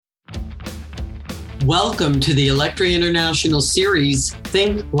Welcome to the Electri International series,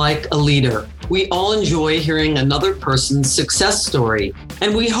 Think Like a Leader. We all enjoy hearing another person's success story,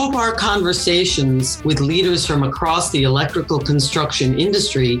 and we hope our conversations with leaders from across the electrical construction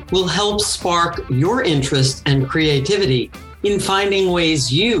industry will help spark your interest and creativity in finding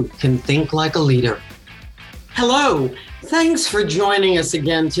ways you can think like a leader. Hello. Thanks for joining us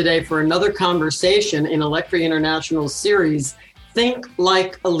again today for another conversation in Electri International's series, Think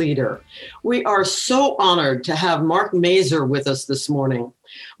Like a Leader. We are so honored to have Mark Mazer with us this morning.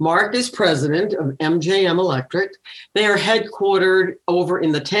 Mark is president of MJM Electric. They are headquartered over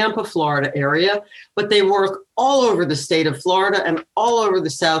in the Tampa, Florida area, but they work all over the state of Florida and all over the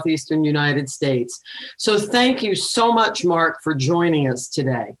southeastern United States. So thank you so much, Mark, for joining us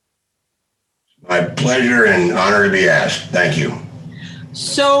today. My pleasure and honor to be asked. Thank you.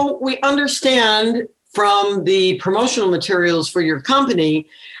 So we understand from the promotional materials for your company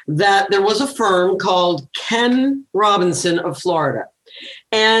that there was a firm called Ken Robinson of Florida,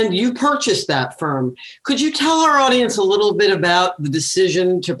 and you purchased that firm. Could you tell our audience a little bit about the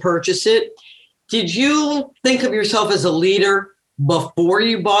decision to purchase it? Did you think of yourself as a leader before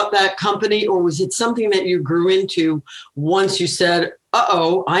you bought that company, or was it something that you grew into once you said,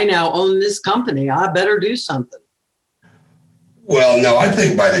 I now own this company, I better do something? Well, no, I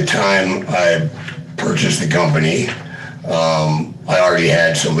think by the time I purchased the company, I already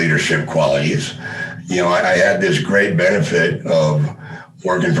had some leadership qualities. I had this great benefit of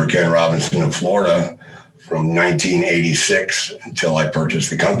working for Ken Robinson of Florida from 1986 until I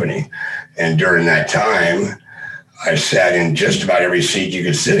purchased the company. And during that time, I sat in just about every seat you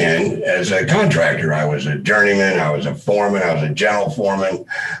could sit in as a contractor. I was a journeyman, I was a foreman, I was a general foreman,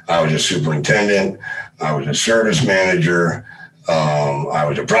 I was a superintendent, I was a service manager, I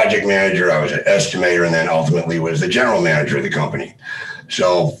was a project manager, I was an estimator, and then ultimately was the general manager of the company.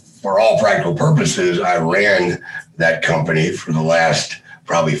 So for all practical purposes, I ran that company for the last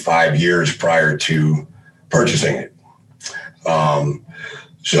probably 5 years prior to purchasing it.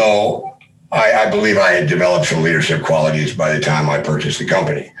 So I believe I had developed some leadership qualities by the time I purchased the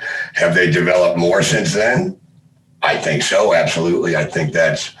company. Have they developed more since then? I think so, absolutely. I think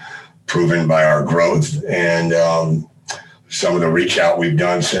that's proven by our growth and some of the reach out we've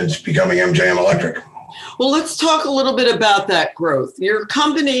done since becoming MJM Electric. Well, let's talk a little bit about that growth. Your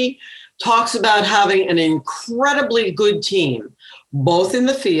company talks about having an incredibly good team, both in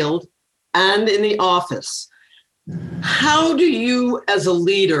the field and in the office. How do you, as a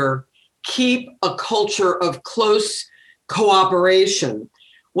leader, keep a culture of close cooperation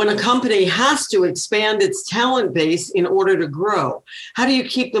when a company has to expand its talent base in order to grow? How do you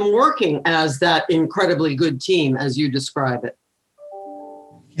keep them working as that incredibly good team, as you describe it?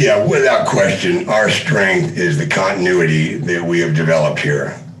 Yeah, without question, our strength is the continuity that we have developed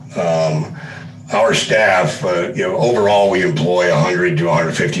here. Our staff, overall, we employ 100 to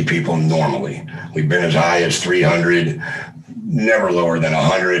 150 people normally. We've been as high as 300, never lower than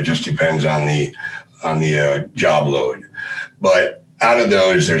 100. It just depends on the job load. But out of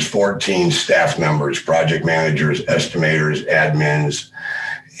those, there's 14 staff members, project managers, estimators, admins.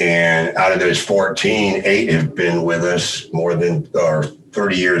 And out of those 14, 8 have been with us more than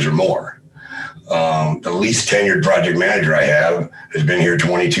 30 years or more. The least tenured project manager I have has been here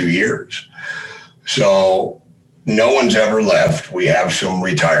 22 years. So no one's ever left. We have some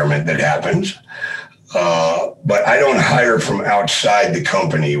retirement that happens. But I don't hire from outside the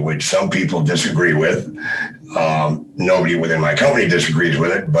company, which some people disagree with. Nobody within my company disagrees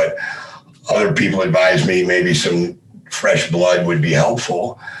with it, but other people advise me maybe some fresh blood would be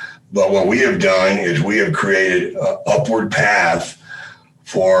helpful. But what we have done is we have created an upward path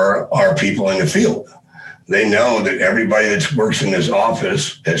for our people in the field. They know that everybody that works in this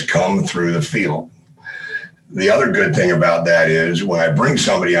office has come through the field. The other good thing about that is when I bring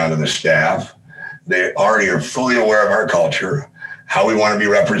somebody onto the staff, they already are fully aware of our culture, how we want to be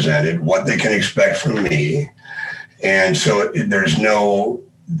represented, what they can expect from me. And so there's no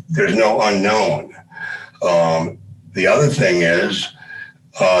unknown. The other thing is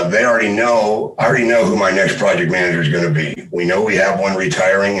I already know who my next project manager is going to be. We know we have one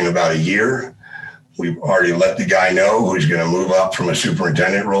retiring in about a year. We've already let the guy know who's going to move up from a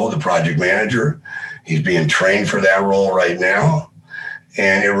superintendent role to project manager. He's being trained for that role right now.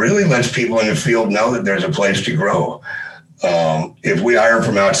 And it really lets people in the field know that there's a place to grow. If we hire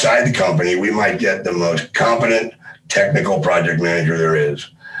from outside the company, we might get the most competent technical project manager there is.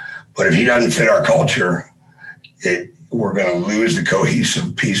 But if he doesn't fit our culture, we're going to lose the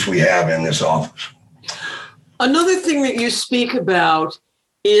cohesive piece we have in this office. Another thing that you speak about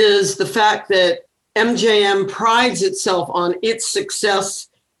is the fact that MJM prides itself on its success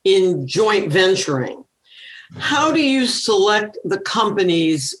in joint venturing. How do you select the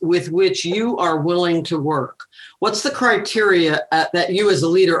companies with which you are willing to work? What's the criteria that you as a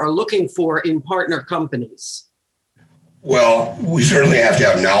leader are looking for in partner companies? Well, we certainly have to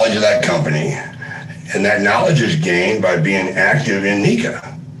have knowledge of that company, and that knowledge is gained by being active in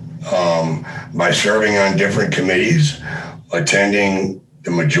NECA, by serving on different committees, attending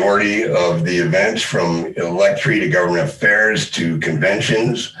the majority of the events from electric to government affairs to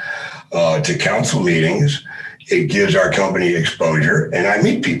conventions to council meetings. It gives our company exposure, and I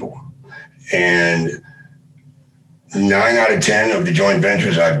meet people. And 9 out of 10 of the joint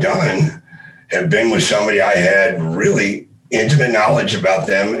ventures I've done have been with somebody I had really intimate knowledge about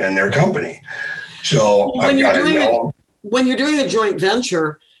them and their company. So when you're doing a joint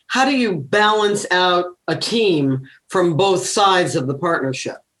venture, how do you balance out a team from both sides of the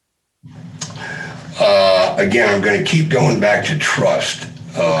partnership? Again, I'm going to keep going back to trust.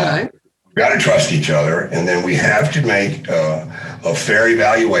 Okay. We've got to trust each other, and then we have to make a fair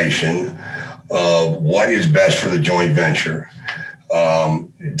evaluation of what is best for the joint venture.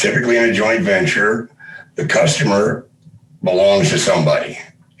 Typically in a joint venture, the customer belongs to somebody,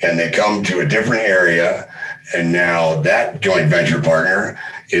 and they come to a different area, and now that joint venture partner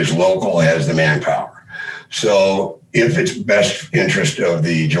is local, has the manpower. So if it's best interest of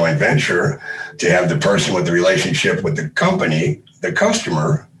the joint venture to have the person with the relationship with the company, the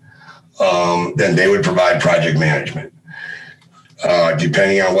customer, then they would provide project management.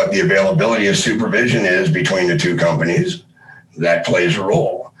 Depending on what the availability of supervision is between the two companies, that plays a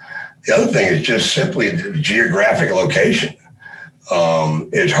role. The other thing is just simply the geographic location.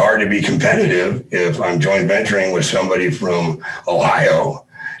 It's hard to be competitive if I'm joint venturing with somebody from Ohio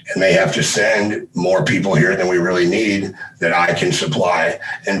and they have to send more people here than we really need that I can supply,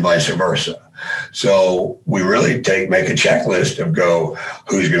 and vice versa. So we really make a checklist of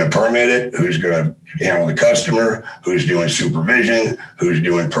who's going to permit it, who's going to handle the customer, who's doing supervision, who's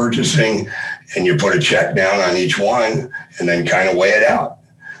doing purchasing, and you put a check down on each one and then kind of weigh it out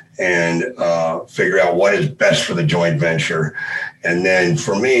and figure out what is best for the joint venture. And then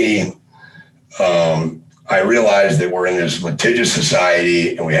for me, I realize that we're in this litigious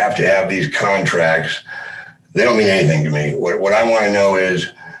society and we have to have these contracts. They don't mean anything to me. What I want to know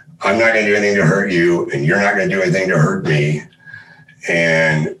is I'm not going to do anything to hurt you, and you're not going to do anything to hurt me.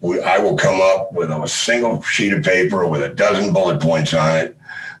 And I will come up with a single sheet of paper with a dozen bullet points on it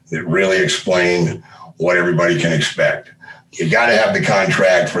that really explain what everybody can expect. You got to have the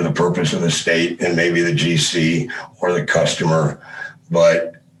contract for the purpose of the state and maybe the GC or the customer,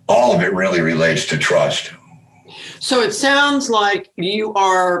 but all of it really relates to trust. So it sounds like you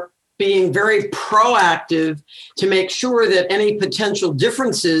are being very proactive to make sure that any potential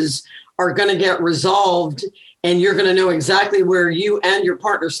differences are going to get resolved, and you're going to know exactly where you and your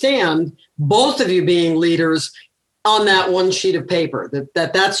partner stand, both of you being leaders, on that one sheet of paper,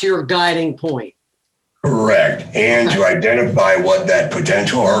 that's your guiding point. Correct. And to identify what that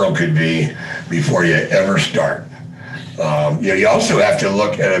potential hurdle could be before you ever start. You also have to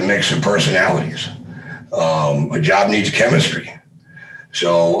look at a mix of personalities. A job needs chemistry.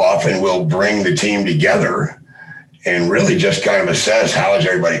 So often we'll bring the team together and really just kind of assess how is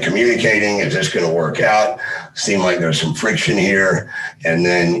everybody communicating? Is this going to work out? Seem like there's some friction here, and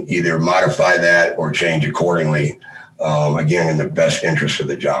then either modify that or change accordingly, again, in the best interest of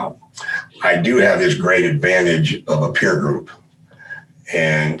the job. I do have this great advantage of a peer group.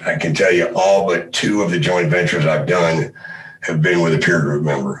 And I can tell you all but 2 of the joint ventures I've done have been with a peer group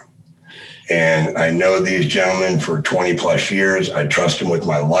member. And I know these gentlemen for 20 plus years. I trust them with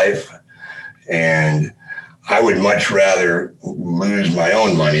my life. And I would much rather lose my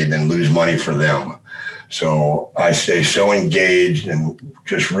own money than lose money for them. So I stay so engaged and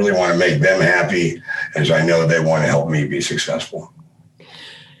just really want to make them happy, as I know they want to help me be successful.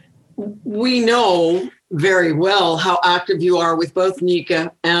 We know very well how active you are with both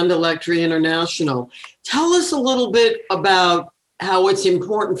NECA and Electri International. Tell us a little bit about how it's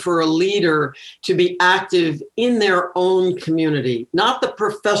important for a leader to be active in their own community, not the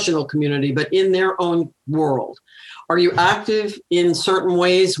professional community, but in their own world. Are you active in certain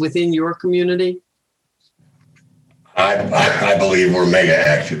ways within your community? I believe we're mega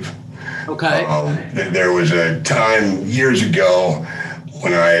active. Okay. There was a time years ago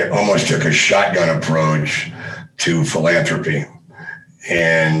when I almost took a shotgun approach to philanthropy,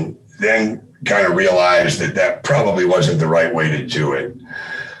 and then kind of realized that probably wasn't the right way to do it.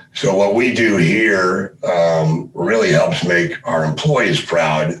 So what we do here really helps make our employees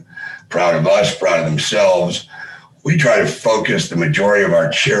proud of us, proud of themselves. We try to focus the majority of our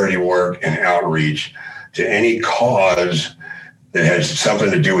charity work and outreach to any cause that has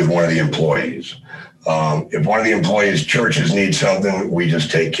something to do with one of the employees. If one of the employees' churches needs something, we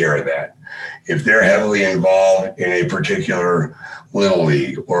just take care of that. If they're heavily involved in a particular little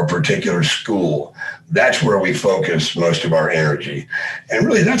league or a particular school, that's where we focus most of our energy. And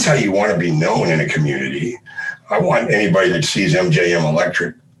really, that's how you want to be known in a community. I want anybody that sees MJM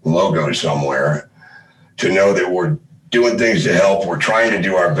Electric logo somewhere to know that we're doing things to help. We're trying to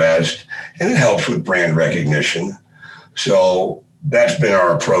do our best, and it helps with brand recognition. So that's been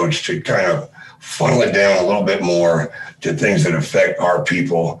our approach, to kind of funnel it down a little bit more to things that affect our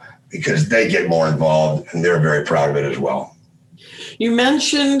people, because they get more involved and they're very proud of it as well. You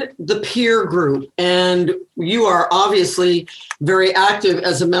mentioned the peer group, and you are obviously very active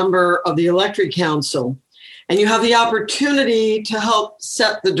as a member of the Electric Council, and you have the opportunity to help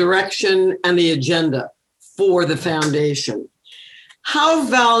set the direction and the agenda for the foundation. How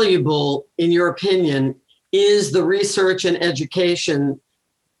valuable, in your opinion, is the research and education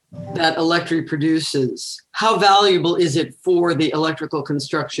that Electric produces? How valuable is it for the electrical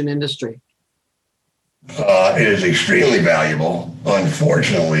construction industry? It is extremely valuable.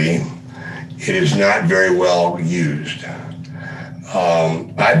 Unfortunately, it is not very well used.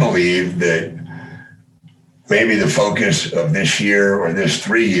 I believe that maybe the focus of this year or this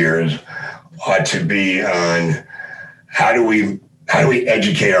 3 years ought to be on how do we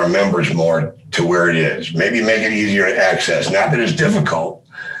educate our members more to where it is. Maybe make it easier to access. Not that it's difficult,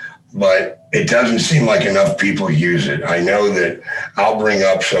 but it doesn't seem like enough people use it. I know that I'll bring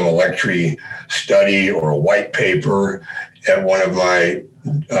up some Electric study or a white paper at one of my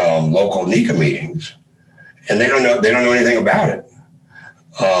local NECA meetings, and they don't know anything about it.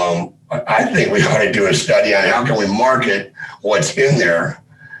 I think we ought to do a study on how can we market what's in there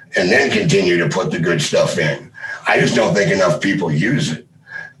and then continue to put the good stuff in. I just don't think enough people use it.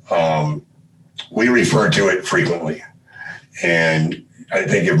 We refer to it frequently, and I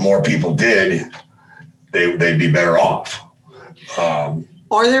think if more people did, they'd be better off.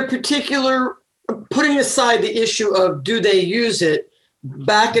 Are there particular, putting aside the issue of do they use it,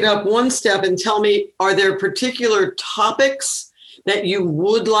 back it up one step and tell me, are there particular topics that you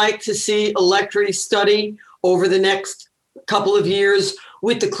would like to see Electric study over the next couple of years,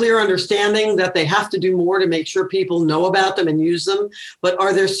 with the clear understanding that they have to do more to make sure people know about them and use them? But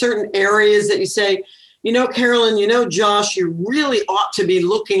are there certain areas that you say, you know, Carolyn, you know, Josh, you really ought to be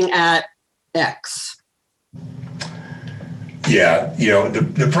looking at X? Yeah, you know,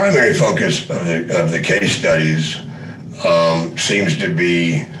 the primary focus of the case studies seems to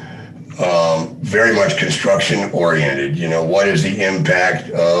be very much construction oriented. You know, what is the impact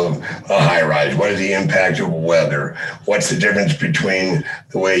of a high rise? What is the impact of weather? What's the difference between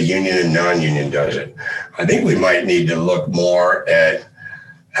the way union and non-union does it? I think we might need to look more at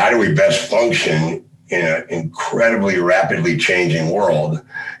how do we best function in an incredibly rapidly changing world.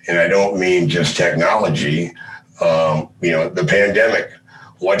 And I don't mean just technology. You know, the pandemic,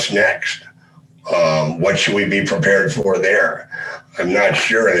 what's next? What should we be prepared for there? I'm not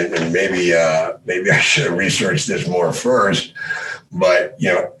sure, and maybe I should have researched this more first, but, you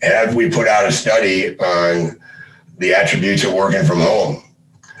know, have we put out a study on the attributes of working from home?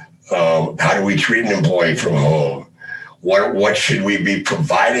 How do we treat an employee from home? What should we be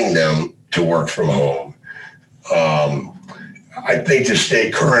providing them to work from home? I think to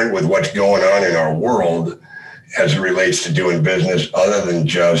stay current with what's going on in our world as it relates to doing business, other than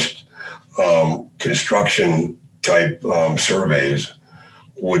just construction type surveys,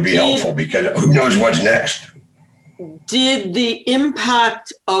 would be helpful, because who knows what's next. Did the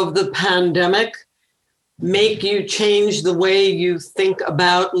impact of the pandemic make you change the way you think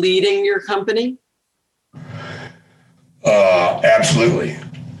about leading your company? Absolutely.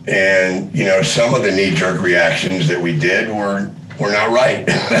 And, you know, some of the knee-jerk reactions that we did were not right.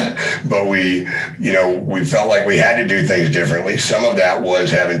 But we felt like we had to do things differently. Some of that was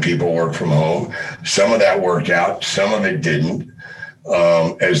having people work from home. Some of that worked out. Some of it didn't.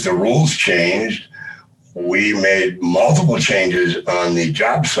 As the rules changed, we made multiple changes on the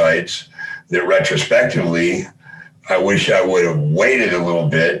job sites that retrospectively, I wish I would have waited a little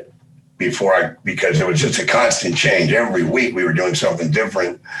bit because it was just a constant change. Every week we were doing something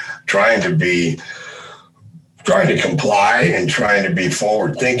different, trying to comply and trying to be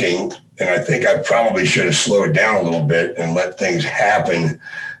forward thinking. And I think I probably should have slowed down a little bit and let things happen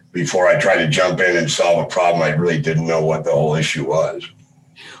before I tried to jump in and solve a problem I really didn't know what the whole issue was.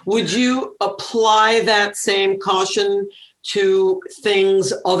 Would you apply that same caution to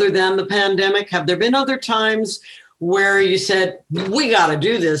things other than the pandemic? Have there been other times where you said, we got to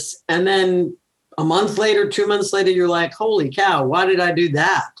do this, and then a month later, 2 months later, you're like, holy cow, why did I do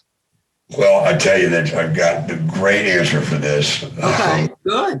that? Well, I tell you that I've got the great answer for this. Okay,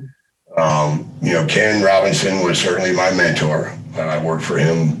 good. Ken Robinson was certainly my mentor. I worked for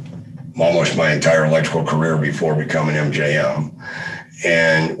him almost my entire electrical career before becoming MJM.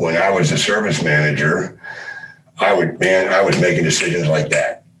 And when I was a service manager, I was making decisions like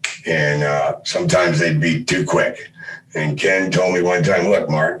that. And sometimes they'd be too quick. And Ken told me one time, look,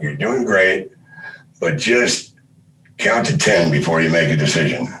 Mark, you're doing great, but just count to 10 before you make a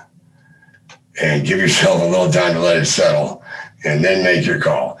decision and give yourself a little time to let it settle and then make your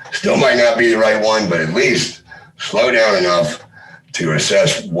call. Still might not be the right one, but at least slow down enough to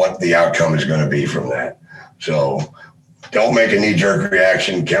assess what the outcome is going to be from that. So don't make a knee-jerk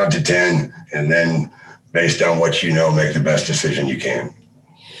reaction, count to 10, and then based on what you know, make the best decision you can.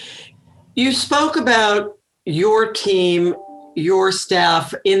 You spoke about your team, your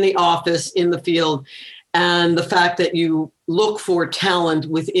staff in the office, in the field, and the fact that you look for talent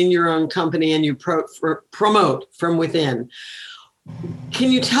within your own company and you promote from within.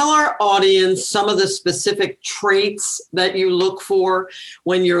 Can you tell our audience some of the specific traits that you look for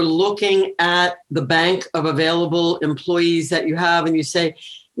when you're looking at the bank of available employees that you have and you say,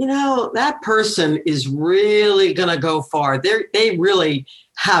 that person is really going to go far. They really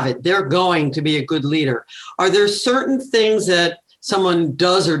have it. They're going to be a good leader. Are there certain things that someone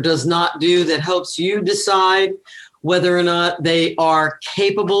does or does not do that helps you decide whether or not they are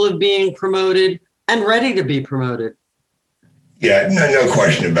capable of being promoted and ready to be promoted? Yeah, no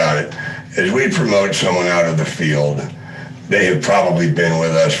question about it. As we promote someone out of the field, they have probably been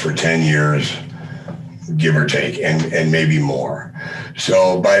with us for 10 years, give or take, and maybe more.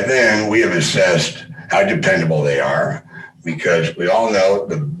 So by then, we have assessed how dependable they are, because we all know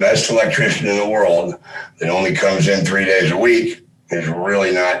the best electrician in the world that only comes in 3 days a week is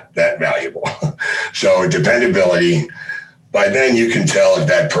really not that valuable. So dependability, by then you can tell if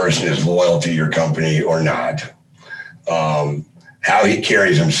that person is loyal to your company or not. How he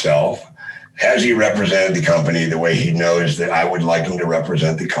carries himself. Has he represented the company the way he knows that I would like him to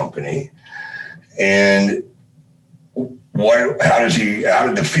represent the company? And how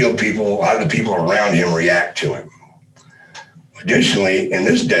do the people around him react to him? Additionally, in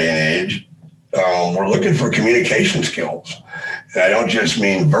this day and age, we're looking for communication skills. And I don't just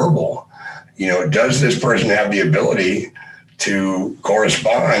mean verbal. Does this person have the ability to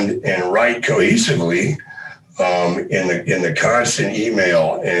correspond and write cohesively in the constant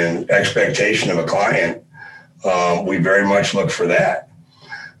email and expectation of a client? We very much look for that.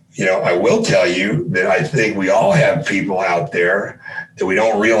 I will tell you that I think we all have people out there that we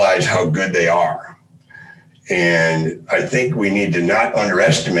don't realize how good they are. And I think we need to not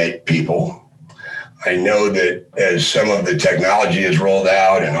underestimate people. I know that as some of the technology is rolled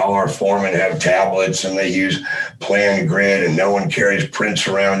out and all our foremen have tablets and they use PlanGrid and no one carries prints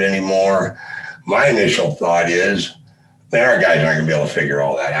around anymore, my initial thought is, our guys aren't going to be able to figure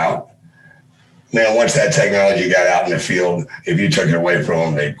all that out. Man, once that technology got out in the field, if you took it away from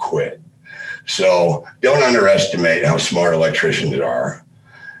them, they'd quit. So don't underestimate how smart electricians are.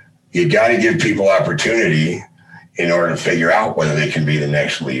 You got to give people opportunity in order to figure out whether they can be the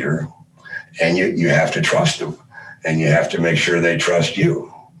next leader. And you have to trust them, and you have to make sure they trust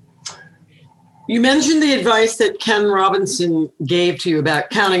you. You mentioned the advice that Ken Robinson gave to you about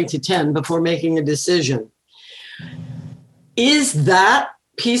counting to 10 before making a decision. Is that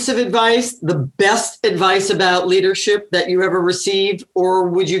piece of advice the best advice about leadership that you ever received? Or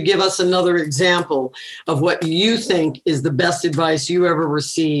would you give us another example of what you think is the best advice you ever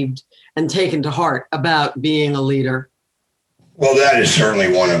received and taken to heart about being a leader? Well, that is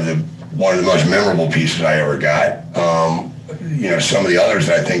certainly one of the most memorable pieces I ever got. Some of the others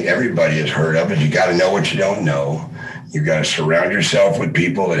that I think everybody has heard of is you got to know what you don't know. You got to surround yourself with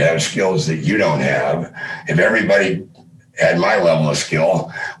people that have skills that you don't have. If everybody had my level of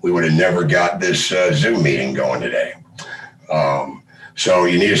skill, we would have never got this Zoom meeting going today. So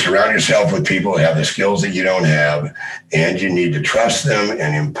you need to surround yourself with people that have the skills that you don't have, and you need to trust them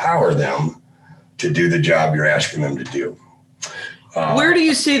and empower them to do the job you're asking them to do. Where do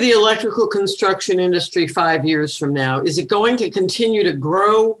you see the electrical construction industry 5 years from now? Is it going to continue to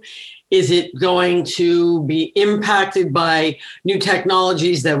grow? Is it going to be impacted by new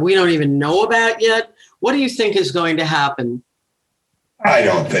technologies that we don't even know about yet? What do you think is going to happen? I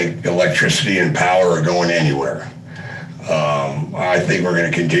don't think electricity and power are going anywhere. I think we're going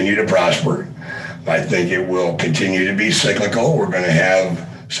to continue to prosper. I think it will continue to be cyclical. We're going to have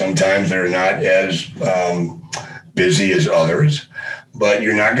sometimes they're not as busy as others, but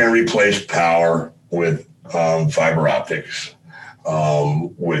you're not going to replace power with fiber optics,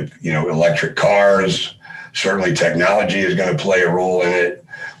 with electric cars. Certainly technology is going to play a role in it.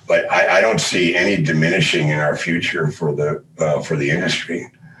 But I don't see any diminishing in our future for the industry.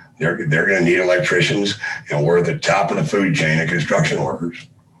 They're going to need electricians, and we're at the top of the food chain of construction workers.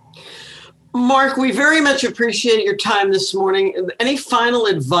 Mark, we very much appreciate your time this morning. Any final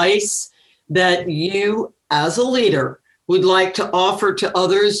advice that you, as a leader, would like to offer to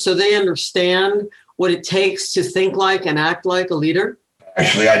others so they understand what it takes to think like and act like a leader?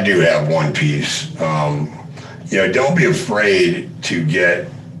 Actually, I do have one piece. Don't be afraid to get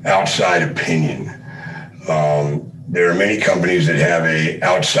outside opinion. There are many companies that have a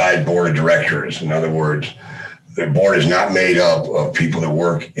outside board of directors. In other words, the board is not made up of people that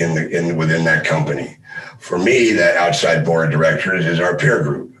work within that company. For me, that outside board of directors is our peer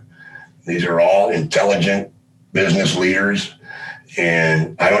group. These are all intelligent business leaders,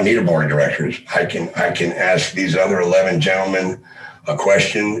 and I don't need a board of directors. I can ask these other 11 gentlemen a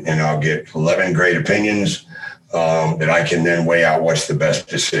question, and I'll get 11 great opinions that I can then weigh out what's the best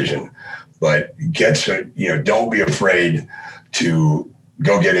decision. But don't be afraid to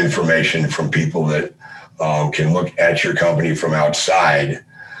go get information from people that can look at your company from outside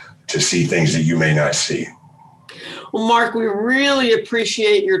to see things that you may not see. Well, Mark, we really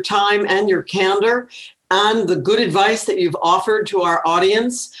appreciate your time and your candor and the good advice that you've offered to our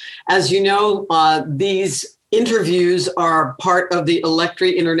audience. As you know, these interviews are part of the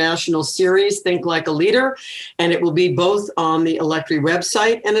Electri International series, Think Like a Leader, and it will be both on the Electri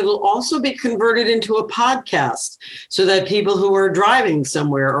website, and it'll also be converted into a podcast so that people who are driving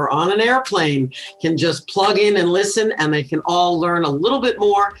somewhere or on an airplane can just plug in and listen, and they can all learn a little bit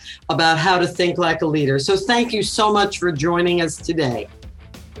more about how to think like a leader. So thank you so much for joining us today.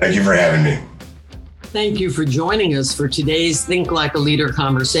 Thank you for having me. Thank you for joining us for today's Think Like a Leader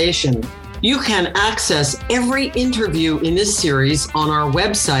conversation. You can access every interview in this series on our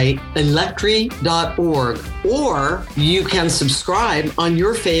website, electri.org, or you can subscribe on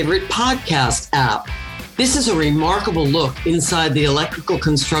your favorite podcast app. This is a remarkable look inside the electrical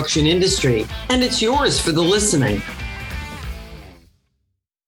construction industry, and it's yours for the listening.